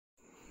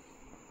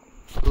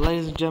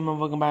Ladies and gentlemen,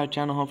 welcome back to the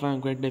channel. Hopefully, I'm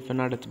great day. If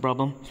not, it's a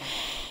problem.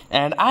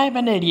 And I'm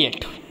an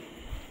idiot.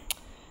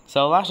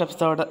 So not last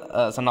episode,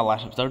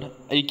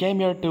 I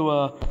came here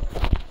to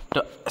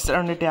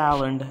Serenity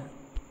Island,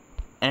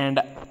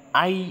 and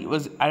I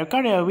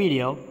recorded a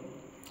video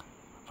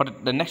for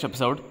the next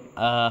episode.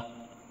 I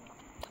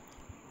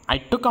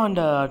took on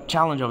the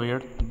challenge over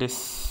here.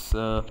 This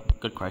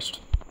good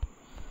Christ,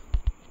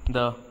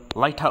 the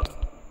lighthouse.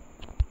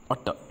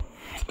 What the?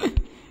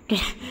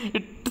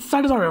 The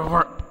side is already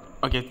work.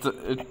 Okay,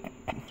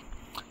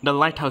 the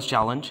lighthouse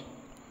challenge,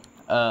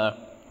 and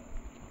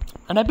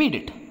I beat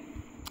it.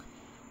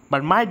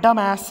 But my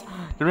dumbass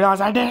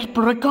realized I didn't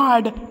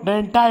record the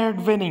entire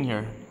winning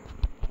here.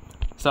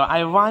 So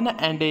I won,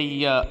 and they,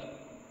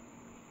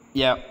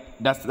 yeah,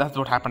 that's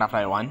what happened after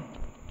I won.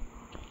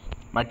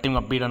 My team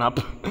got beaten up,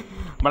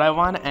 but I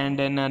won, and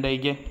then they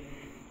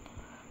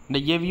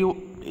give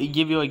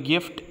you a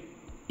gift,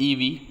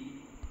 EV.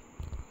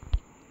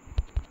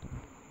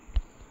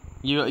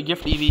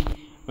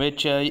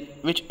 Which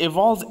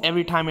evolves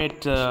every time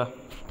it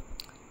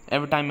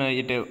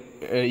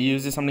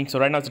uses something. So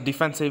right now it's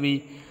defense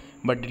EV,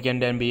 but it can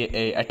then be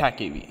a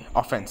attack EV,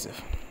 offensive.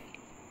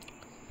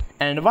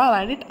 And while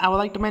at it, I would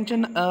like to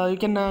mention you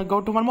can go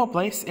to one more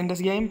place in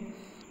this game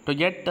to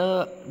get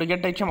the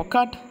HMO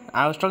cut.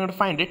 I was struggling to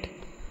find it,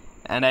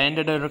 and I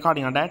ended a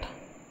recording on that.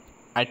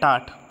 I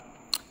thought,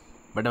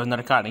 but there was no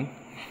recording.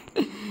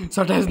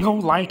 So there's no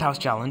lighthouse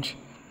challenge.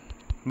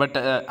 But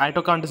I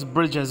took on this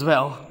bridge as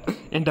well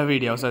in the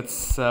video, so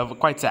it's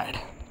quite sad.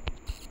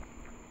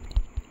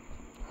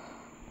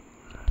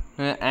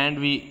 And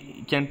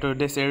we came to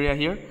this area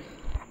here.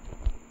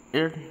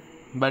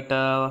 But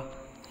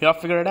you all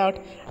figured it out.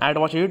 I had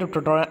to watch a YouTube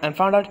tutorial and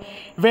found out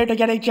where to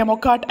get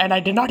HMO cut, and I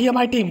did not hear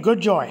my team.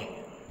 Good joy.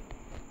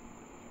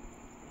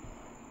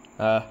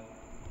 Let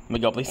me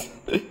go, please.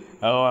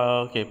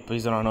 Oh, okay.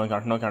 Please don't. No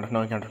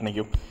encounter. Thank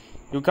you.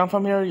 You come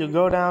from here. You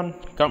go down.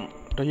 Come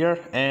to here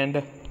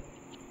and.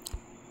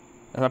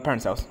 That's my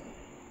parents' house.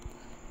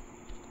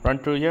 Run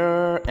through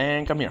here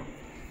and come here.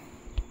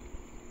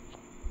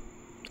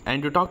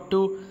 And you talk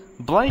to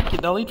Blake,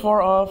 the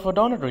ep4 of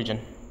Donut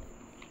region.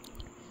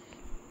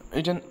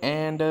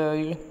 And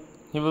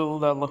he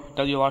will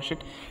tell you a lot of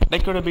shit. They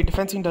could be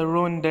defending the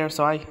ruin there,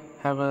 so I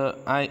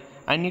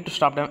need to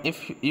stop them.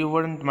 If you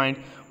wouldn't mind,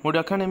 would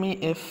you accompany me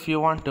if you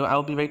want to?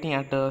 I'll be waiting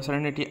at the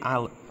Serenity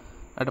Island,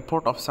 at the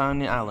port of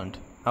Serenity Island.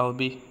 I'll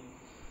be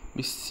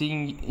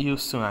seeing you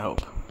soon, I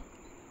hope.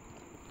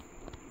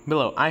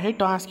 Below, I hate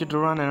to ask you to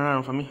run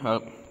around for me.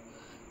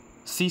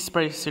 Sea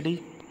Spray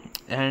City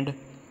and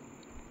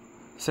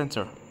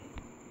Sensor.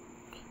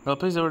 Well,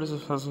 please do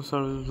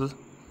this.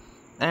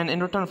 And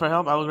in return for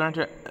help, I will grant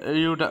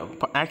you the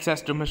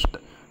access to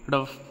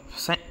the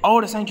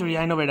sanctuary.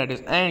 I know where that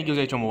is, and it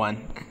gives HM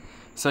 1.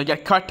 So you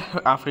get cut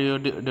after you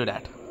do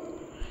that.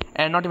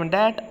 And not even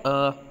that.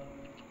 Oh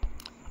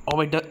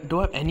wait, do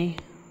I have any?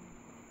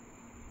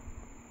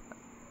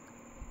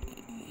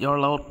 You're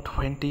level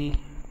 20.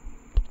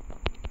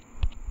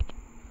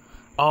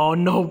 Oh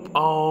no!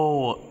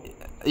 Oh,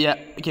 yeah.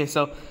 Okay,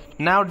 so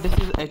now this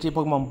is actually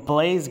Pokemon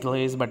glazed,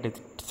 but it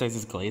says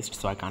it's glazed,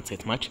 so I can't say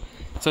it much.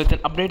 So it's an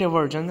updated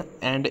version,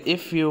 and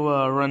if you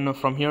run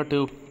from here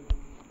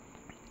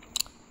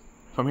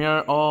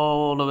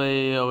all the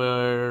way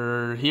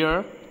over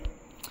here,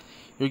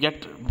 you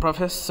get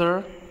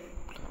Professor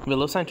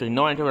Willow Sanctuary.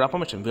 No entry without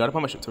permission. We got a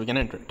permission, so we can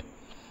enter it.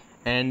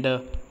 And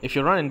if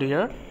you run into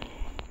here,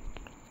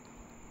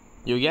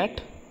 you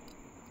get,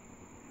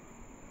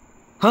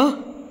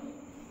 huh?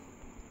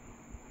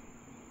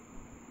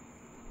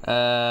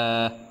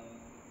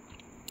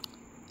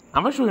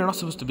 I'm not sure you're not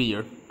supposed to be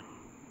here.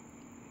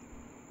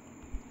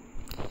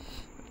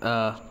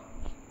 Oh,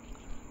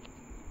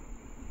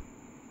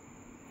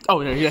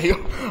 yeah, you go.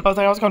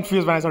 I was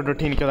confused when I saw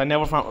routine because I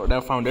never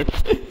found it.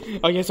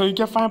 Okay, so you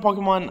can find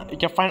Pokemon.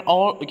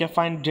 You can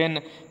find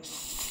Gen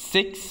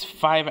 6,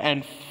 5,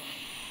 and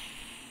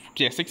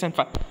 6 and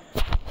 5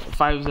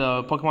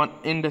 Pokemon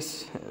in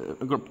this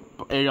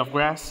area of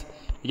grass.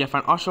 You can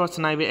find Oshawott,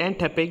 Snivy, and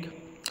Tepig,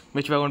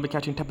 which we're going to be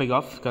catching Tepig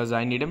off because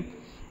I need him.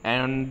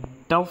 And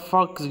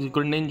Delphox,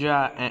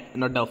 Greninja, and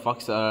not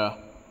Delphox, I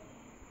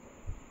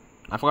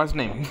forgot his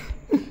name.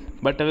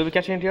 But we'll be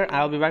catching it here.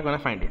 I'll be back when I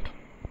find it.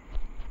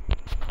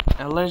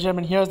 And ladies and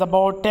gentlemen, here's the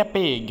board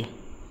Tepig.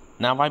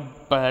 Now I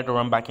better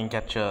run back and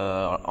catch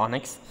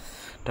Onix.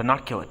 Do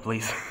not kill it,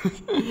 please.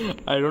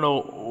 I don't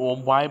know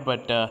why,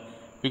 but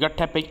we got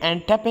Tepig,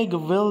 and Tepig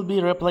will be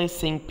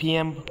replacing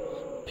PM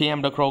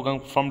the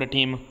Krogan from the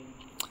team.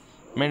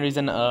 Main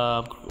reason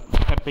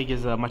Tepig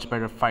is a much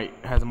better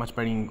has a much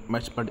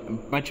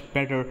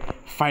better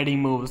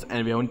fighting moves,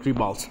 and we own 3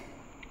 balls.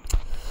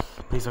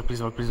 Please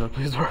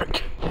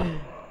work.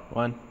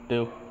 1,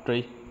 2,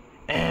 3,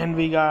 and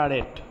we got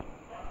it.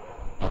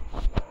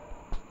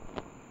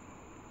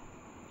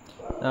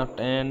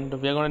 And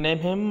we are gonna name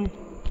him.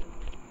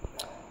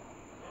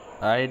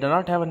 I do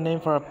not have a name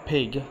for a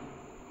pig.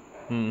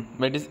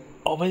 Wait, is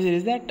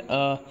that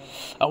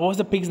what was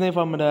the pig's name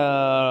from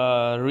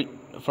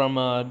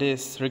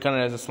this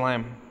Reconnect as a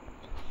slime?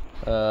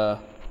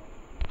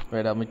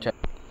 Wait, let me check.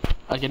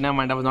 Okay, never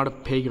mind. That was not a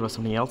pig. It was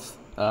something else.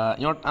 You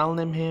know what? I'll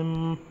name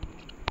him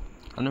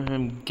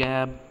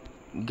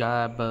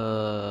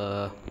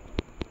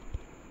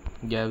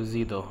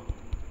Gabzito.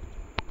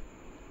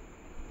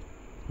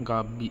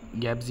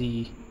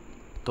 Gabzito.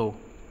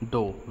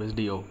 Do with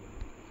D-O.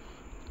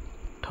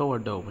 Toe or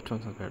dough? Which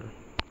one's better?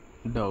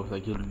 Dough,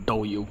 like you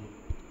dough you.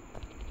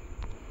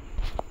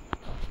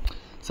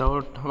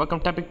 So welcome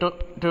Topic to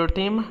your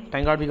team.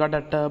 Thank God we got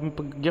that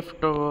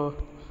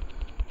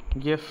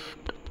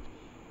gift.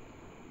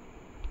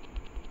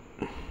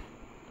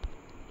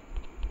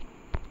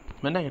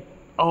 When I get,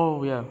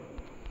 oh yeah.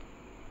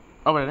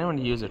 Oh, but I didn't want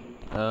to use it.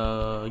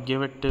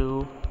 Give it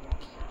to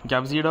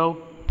Gabzito.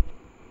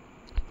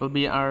 He'll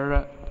be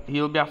our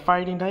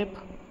fighting type.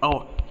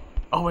 Oh,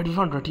 wait, we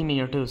found Ratini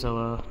here too.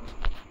 So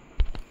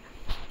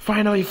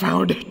finally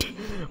found it.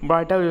 But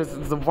I tell you, it's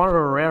one of the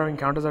rare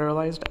encounters I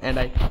realized, and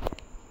I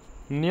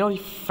nearly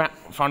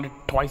found it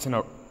twice in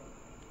a.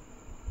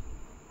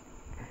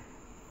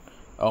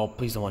 Oh,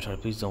 please don't one shot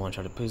it. Please don't one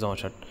shot it. Please don't one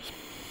shot it.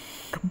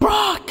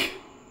 Brock!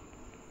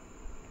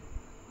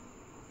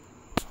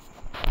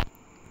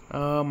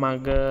 Oh my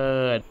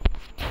god.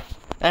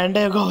 And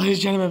there you go, ladies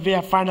and gentlemen, we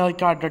have finally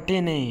got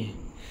Ratini.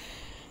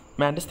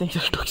 Man, this thing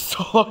just took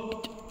so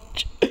long.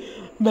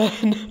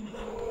 Man.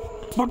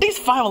 Rotini's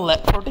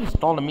 5'11". Rotini's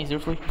taller than me,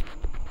 seriously.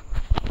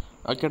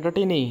 Okay,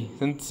 Ratini.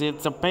 Since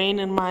it's a pain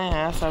in my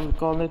ass, I would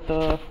call it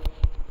I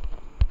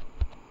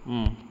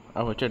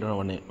don't know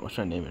what name. What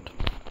should I name it?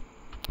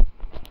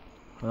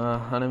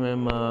 I name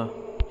him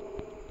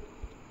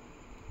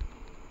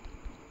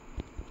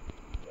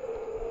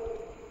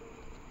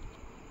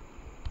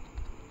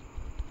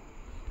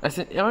I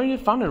already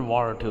found it in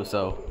water too,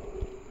 so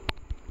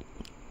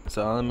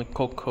let me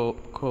Coco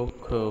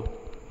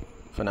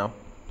for now.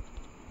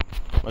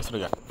 What's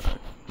what I got?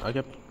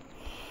 Okay.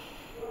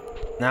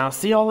 Now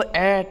see y'all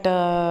at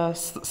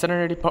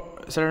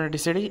Serenity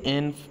City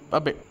in a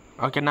bit.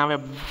 Okay, now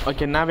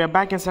we're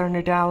back in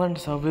Serenity Island,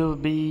 so we'll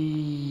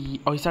be.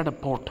 Oh, he's at the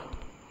port.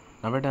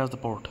 Now where the hell's the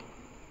port?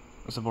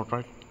 It's the port,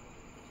 right?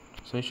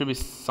 So he should be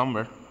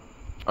somewhere.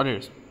 Oh, there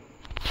it is.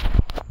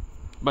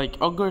 Like,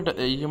 oh good,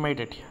 you made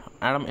it.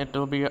 Adam, it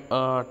will be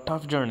a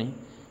tough journey.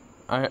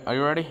 Are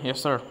you ready?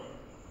 Yes, sir.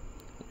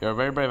 You're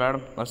very brave,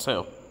 Adam. Let's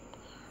sail.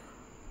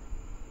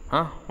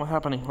 Huh? What's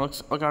happening? Look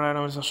out,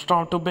 Adam. It's a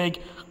storm too big.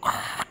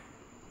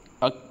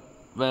 But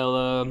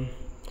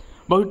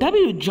tell me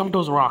you jumped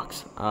those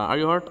rocks. Are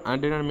you hurt? I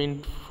didn't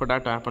mean for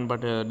that to happen,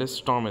 but this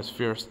storm is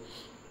fierce.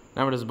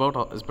 Now this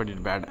boat is pretty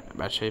bad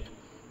shape.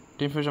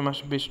 Team Fusion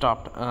must be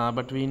stopped,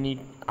 but we need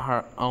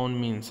our own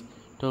means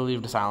to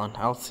leave this island.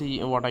 I'll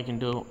see what I can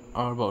do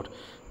on our boat.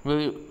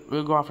 We'll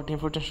go after Team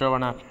Fusion? Sure, why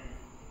not?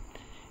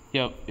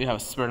 Yo, you have a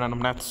spirit on them,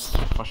 that's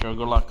for sure.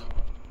 Good luck.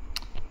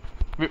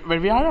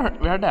 We are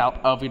the help.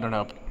 Oh, we don't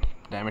help.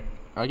 Damn it.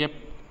 Okay.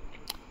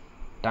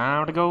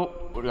 Time to go.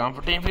 We're going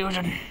for Team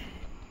Fusion.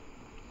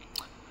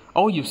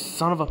 Oh, you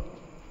son of a.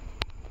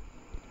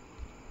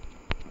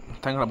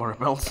 Thinking about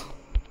rebels.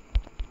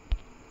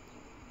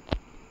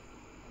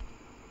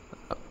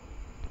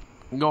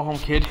 Go home,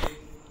 kid.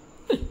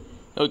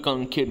 Oh,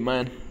 come kid,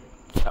 man.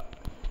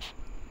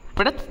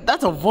 But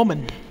that's a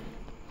woman.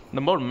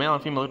 The both male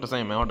and female look the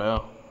same, man. What the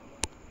hell?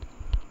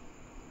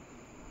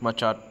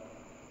 Watch out.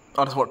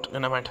 Oh, that's what.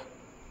 Never mind.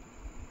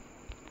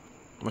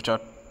 Watch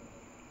out.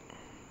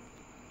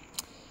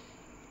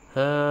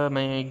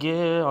 My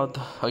god.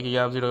 Okay,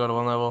 yeah, Zero got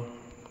 1 level.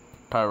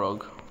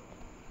 Pyrogue.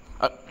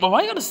 But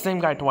why you got the same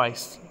guy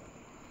twice?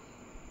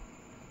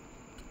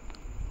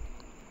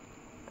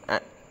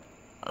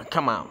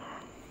 Come on.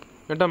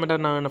 You're dumb enough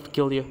enough to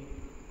kill you.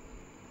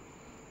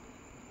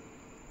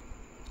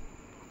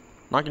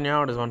 Knocking you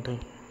out is one thing.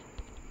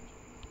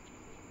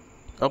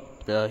 Oh,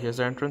 here's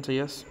the entrance,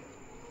 yes.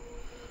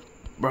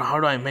 Bro, how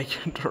do I make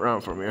it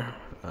around from here?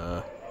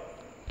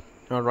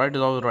 Right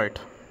is always right.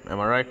 Am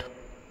I right?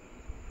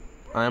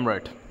 I am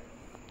right.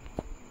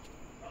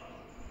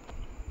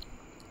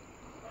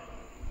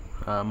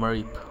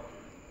 Marip.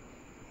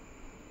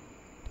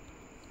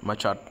 My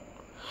shot.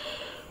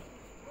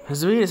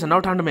 Zvi is no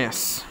time to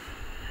miss.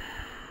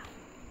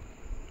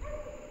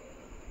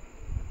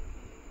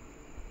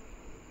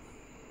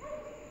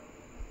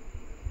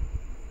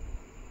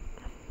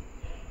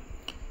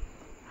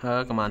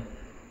 Come on.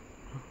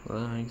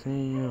 Like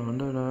on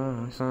the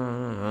dark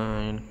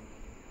side.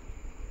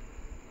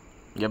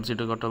 Yep,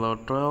 Zito got to level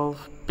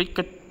 12.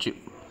 Pikachu.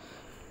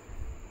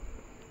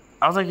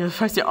 I was like,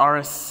 if I see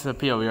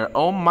RSP over here.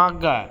 Oh my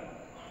god.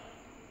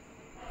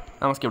 I'm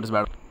gonna skip this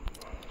battle.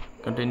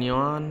 Continue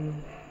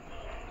on.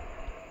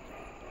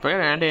 Forget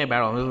an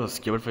anti-battle. I'm just gonna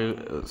skip it for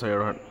you so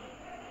you're hurt.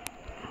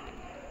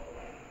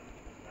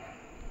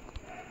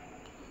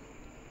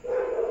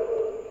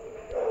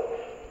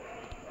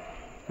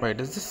 Wait,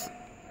 is this.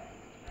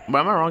 But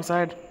am I wrong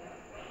side?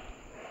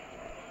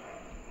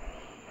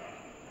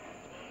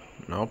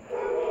 Nope.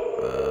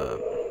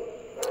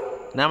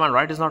 Never mind,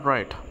 right is not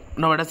right.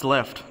 No, that's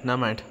left. Never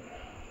mind.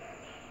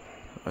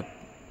 But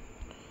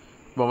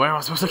where am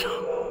I supposed to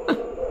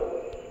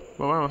go?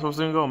 Well, where am I supposed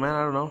to go, man?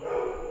 I don't know.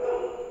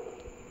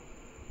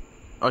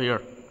 Oh,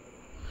 here.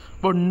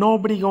 But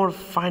nobody gonna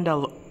find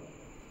a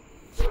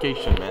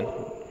location, man.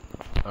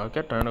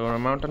 Okay, time to go to the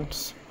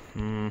mountains.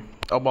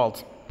 Oh,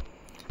 balls.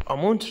 Oh,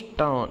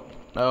 moonstone.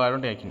 Oh, I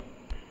don't think I can.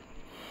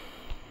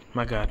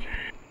 My god.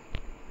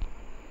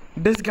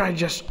 This guy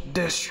just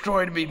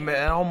destroyed me,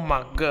 man. Oh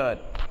my god.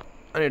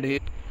 I need to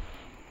hit.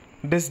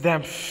 This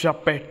damn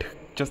Shuppet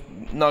just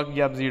knocked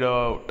Gap Zero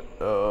out.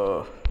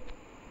 Oh.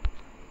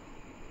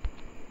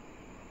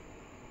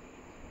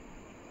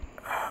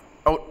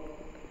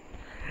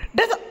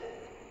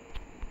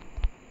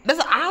 There's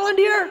an island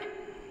here?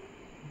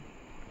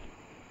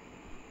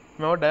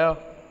 No, what the hell?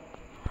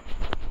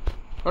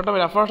 What the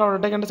hell? First I would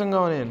have taken this and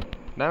going in.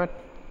 Damn it.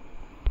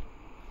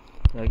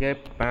 Okay,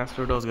 pass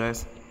through those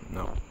guys.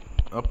 No.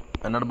 Up,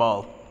 another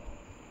ball.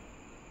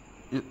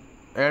 I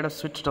had to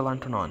switch the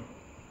lantern on.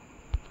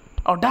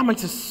 Oh, that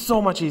makes it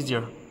so much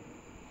easier.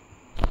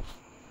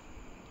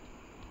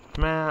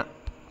 Man.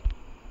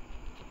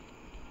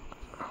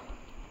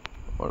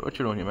 What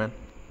you doing here, man?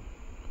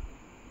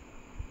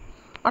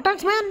 Oh,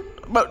 thanks, man.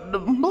 But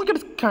look at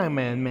this kind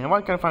man.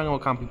 Why can't I find more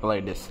calm people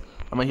like this?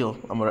 I'm a heal.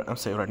 I'm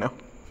safe right now.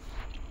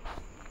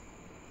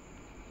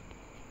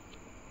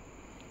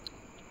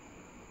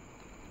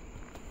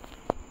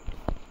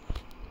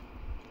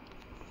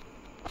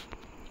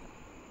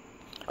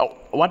 Oh,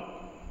 what?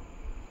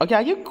 Okay,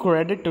 I give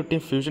credit to Team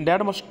Fusion. They are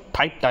the most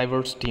tight,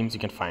 diverse teams you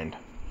can find,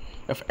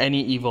 of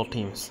any evil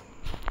teams.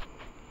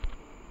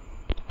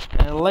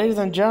 And ladies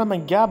and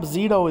gentlemen, Gap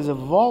Zero is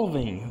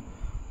evolving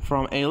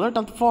from a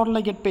little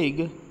four-legged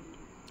pig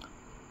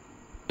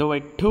to a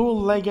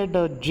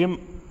two-legged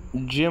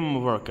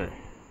gym worker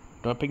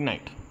to a pig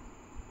knight.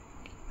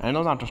 I know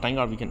it's not interesting,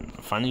 or we can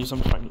find you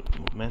some funny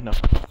movement. No.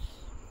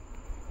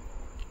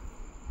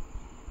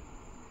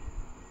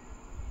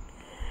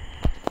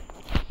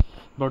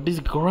 But these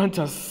grunts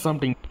are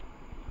something.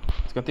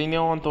 Let's continue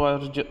on to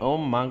our. Oh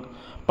my.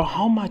 But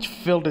how much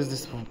filled is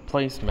this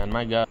place, man?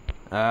 My god.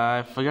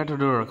 I forgot to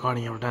do a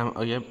recording every time.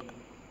 Okay.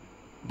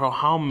 Bro,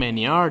 how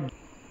many are.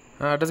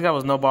 This guy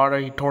was no bother.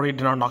 He totally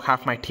did not knock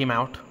half my team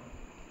out.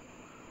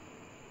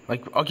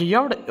 Like, okay, you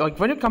have to, like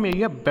when you come here,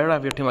 you have better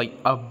have your team like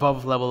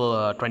above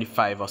level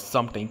 25 or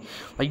something.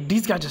 Like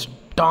these guys just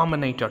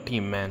dominate your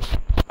team, man.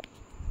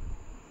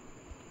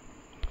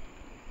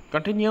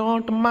 Continue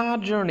on to my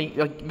journey.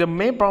 Like the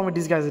main problem with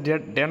these guys is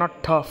they're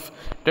not tough.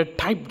 They're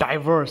type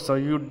diverse, so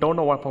you don't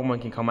know what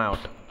Pokemon can come out.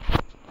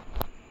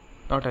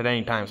 Not at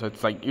any time. So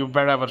it's like you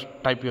better have a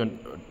type you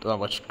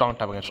a strong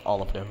type against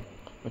all of them,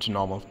 which is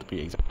normal to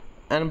be exact.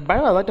 And by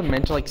the way, I'd like to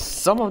mention like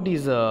some of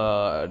these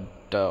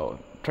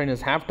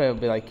trainers have to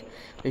be like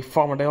a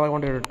farmer. They only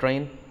wanted to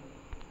train.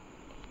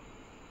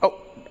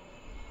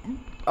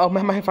 Oh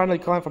man, I finally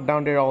climbed from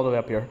down there all the way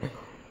up here.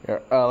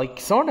 Like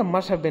some of them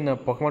must have been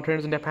Pokemon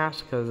trainers in their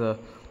past, because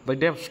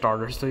like they have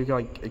starters, so you can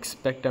like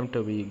expect them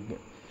to be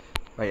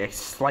like a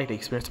slight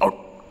experience.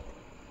 Oh,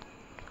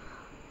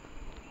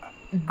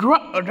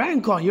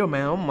 Dragon Claw here,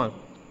 man. Oh my.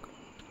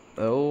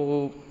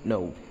 Oh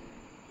no.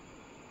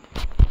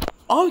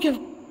 Oh, you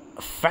have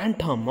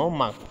Phantom. Oh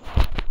my.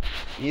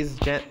 He's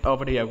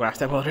over here, grass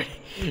type already.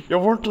 You're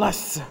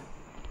worthless.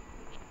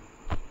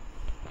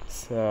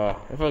 So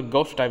if a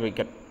ghost type, we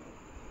get.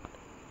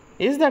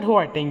 Is that who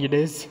I think it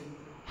is?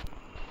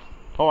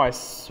 Oh, I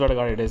swear to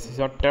God, it is. Is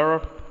that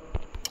terror?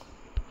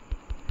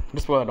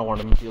 This way I don't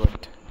want to feel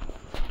it.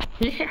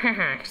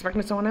 Yeah,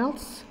 expecting someone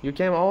else? You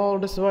came all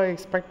this way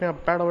expecting a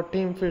battle with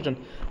Team Fusion,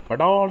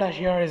 but all that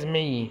here is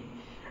me.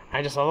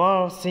 I just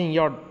love seeing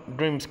your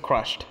dreams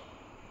crushed.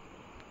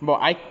 But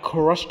I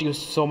crushed you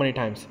so many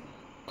times.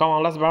 Come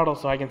on, let's battle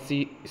so I can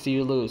see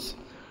you lose.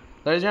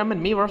 Ladies and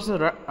gentlemen, me versus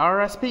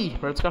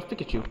RSP. Red Scarf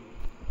Pikachu.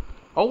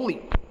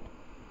 Holy.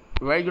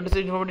 Very good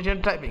decision for the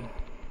typing.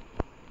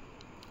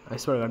 I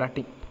swear to God, that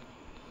thing.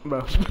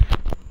 Bro.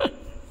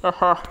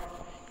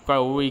 Quite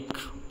weak,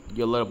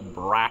 you little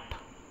brat.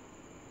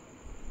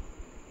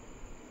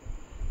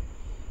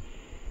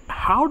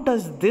 How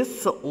does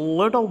this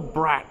little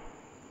brat.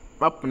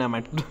 Oh, never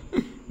mind.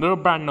 Little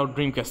brat, no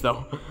Dreamcast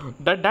though.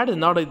 That is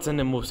not its in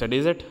the moveset,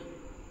 is it?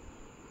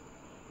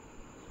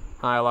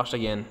 I lost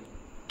again.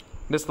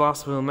 This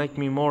loss will make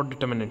me more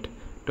determined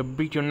to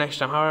beat you next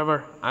time.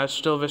 However, I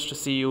still wish to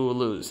see you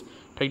lose.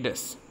 Take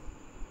this.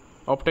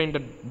 Obtain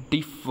the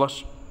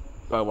deflush.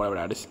 Whatever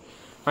that is.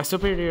 My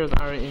superiors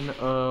are in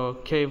a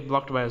cave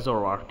blocked by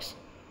Zoroarks.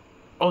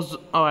 Oh,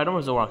 I don't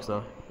know Zoroarks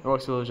though.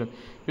 Zoroarks illusion.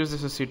 Use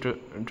this to see through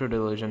the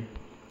illusion.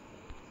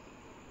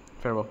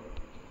 Farewell.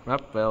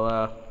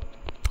 Well,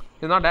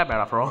 it's not that bad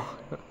after all.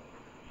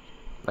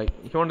 Like,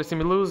 you want to see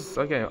me lose?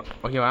 Okay,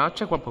 well, I'll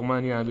check what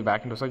Pokemon here. I'll be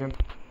back in a second.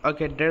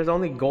 Okay, there's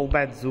only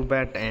Golbat,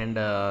 Zubat, and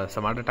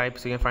some other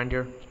types you can find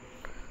here.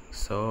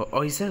 So, oh,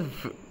 he said,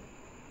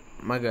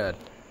 my god.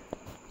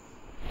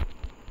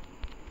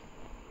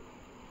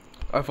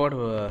 I thought it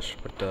was,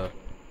 but the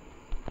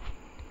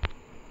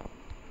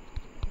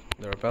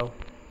repel.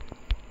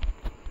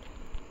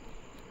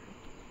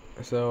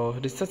 So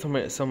this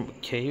is some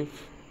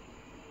cave.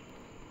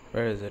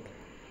 Where is it?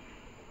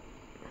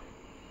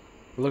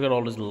 Look at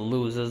all these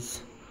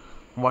losers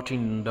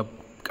watching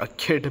a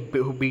kid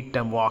who beat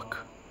them walk.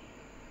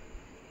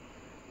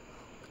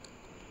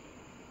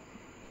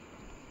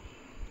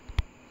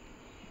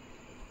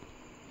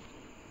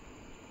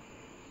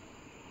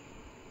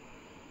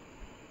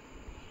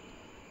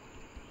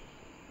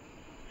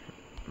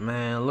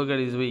 Man, look at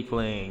these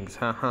weaklings.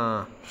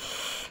 Haha.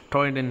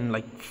 Throwing in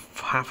like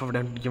half of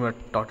them to give me a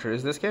torture.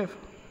 Is this cave?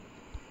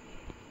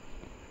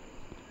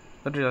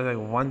 Literally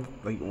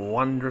like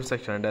one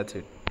section and that's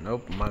it.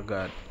 Nope, my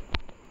god.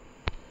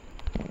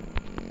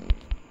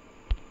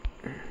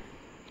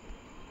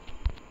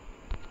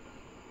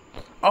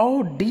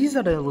 Oh, these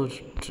are the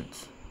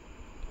illusions.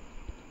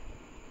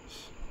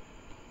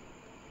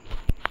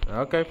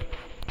 Okay.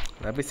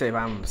 Let me save.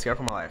 I'm scared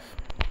for my life.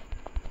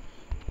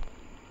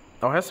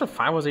 Oh, has the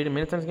 5 was 80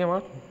 minutes in this game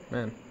out?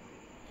 Man.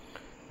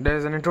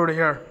 There's an intruder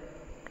here.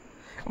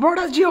 Bro,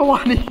 that's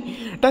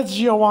Giovanni! That's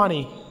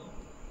Giovanni!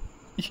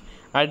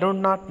 I do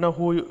not know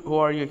who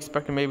are you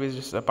expecting. Maybe it's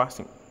just a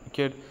passing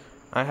kid.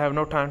 I have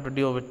no time to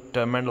deal with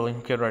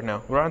Mendeling kid right now.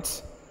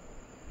 Grunts?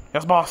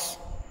 Yes, boss.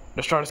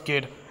 Destroy this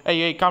kid.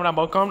 Hey, calm down,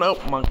 bro. Calm down.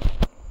 Oh, my.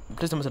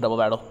 Please don't miss a double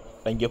battle.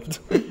 Thank you.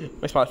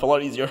 Makes my life a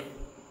lot easier.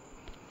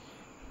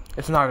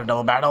 It's not a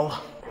double battle.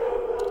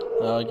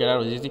 Get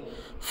out of it easy.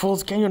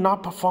 Fools, can you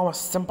not perform a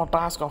simple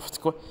task of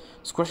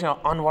squishing an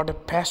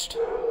unwanted pest?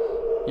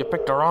 You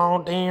picked the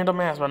wrong thing to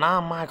mess, but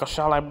now, Michael,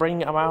 shall I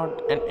bring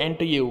about an end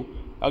to you?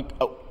 M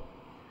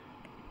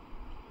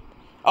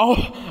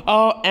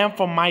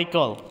for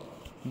Michael.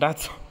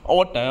 That's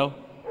what the hell.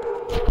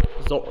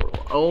 So,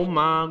 oh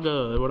my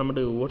god, what am I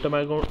do? What am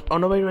I going? Oh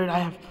no, wait,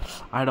 I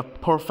had a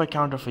perfect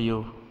counter for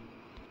you.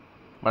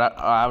 But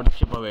I have to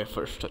chip away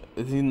first.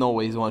 There's no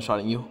way he's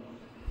one-shotting you.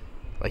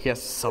 Like, he has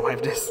to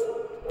survive this.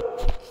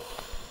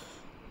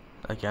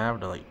 Okay, I have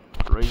to like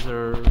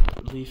razor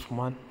leaf. Come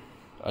on.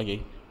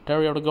 Okay,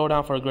 Terry, you have to go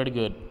down for a greater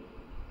good.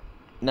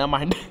 Never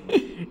mind.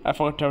 I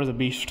forgot Terror's a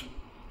beast.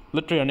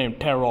 Literally, your name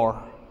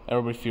Terror.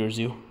 Everybody fears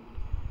you.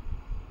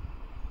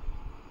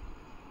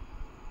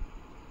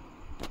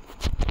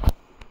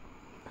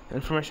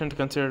 Information to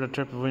consider the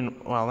trip between.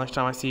 Well, next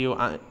time I see you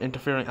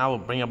interfering, I will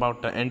bring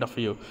about the end of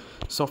you.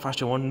 So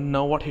fast you won't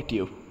know what hit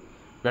you.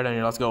 Right,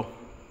 Daniel, let's go.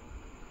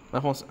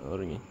 My phone's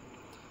ringing.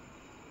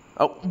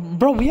 Oh,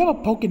 bro, we have a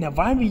Pokemon.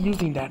 Why are we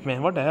using that,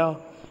 man? What the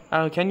hell?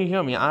 Can you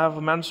hear me? I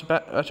have managed to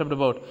patch up the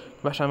boat.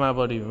 Best time my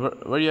ability.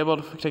 Were you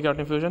able to take out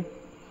infusion?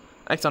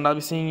 Excellent. I'll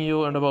be seeing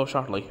you on the boat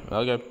shortly.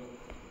 Okay.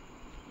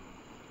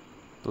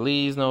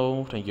 Please,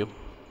 no. Thank you.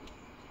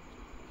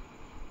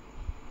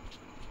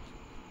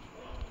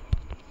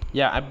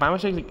 Yeah, I by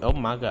mistake. Oh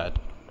my god.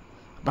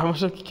 By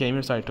mistake came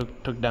here, so I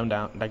took them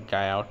down. That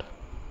guy out.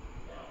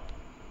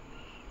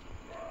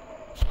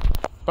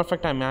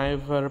 Perfect time.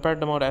 I've repaired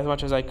the mode as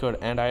much as I could,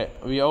 and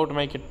we ought to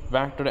make it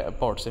back to the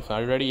airports.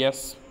 Are you ready?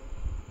 Yes.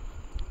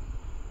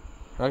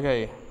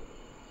 Okay.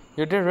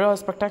 You did real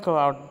spectacle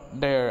out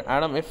there,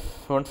 Adam. If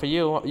it weren't for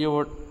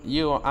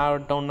you, I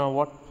don't know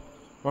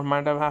what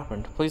might have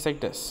happened. Please take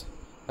this.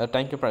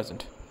 Thank you,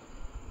 present.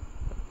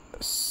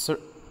 Sir.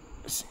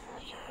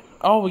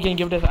 Oh, we can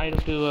give this item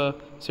to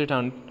Sir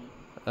Town.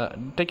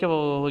 Take it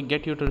will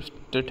get you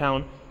to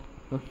town.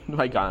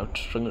 My god, I'm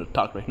struggling to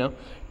talk right now.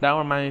 Now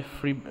or my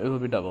free will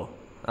be double.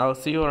 I'll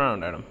see you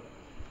around, Adam.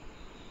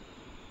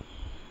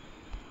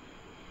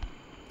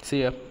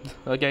 See ya.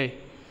 Okay.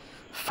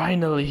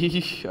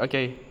 Finally.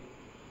 Okay.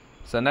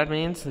 So that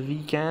means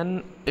we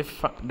can,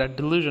 if that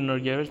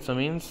delusioner gave it, so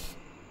means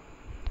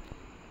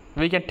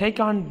we can take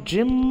on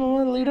gym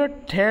leader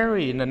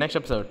Terry in the next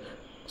episode.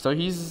 So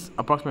he's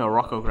approximately a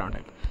Rocco ground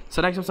type.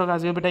 So next episode,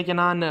 guys, we'll be taking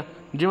on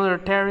gym leader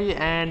Terry,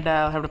 and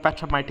I'll have to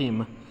patch up my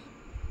team.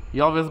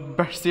 You always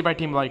better see my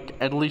team like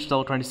at least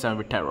level 27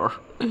 with Terror.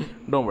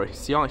 Don't worry.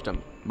 See you all next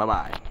time. Bye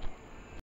bye.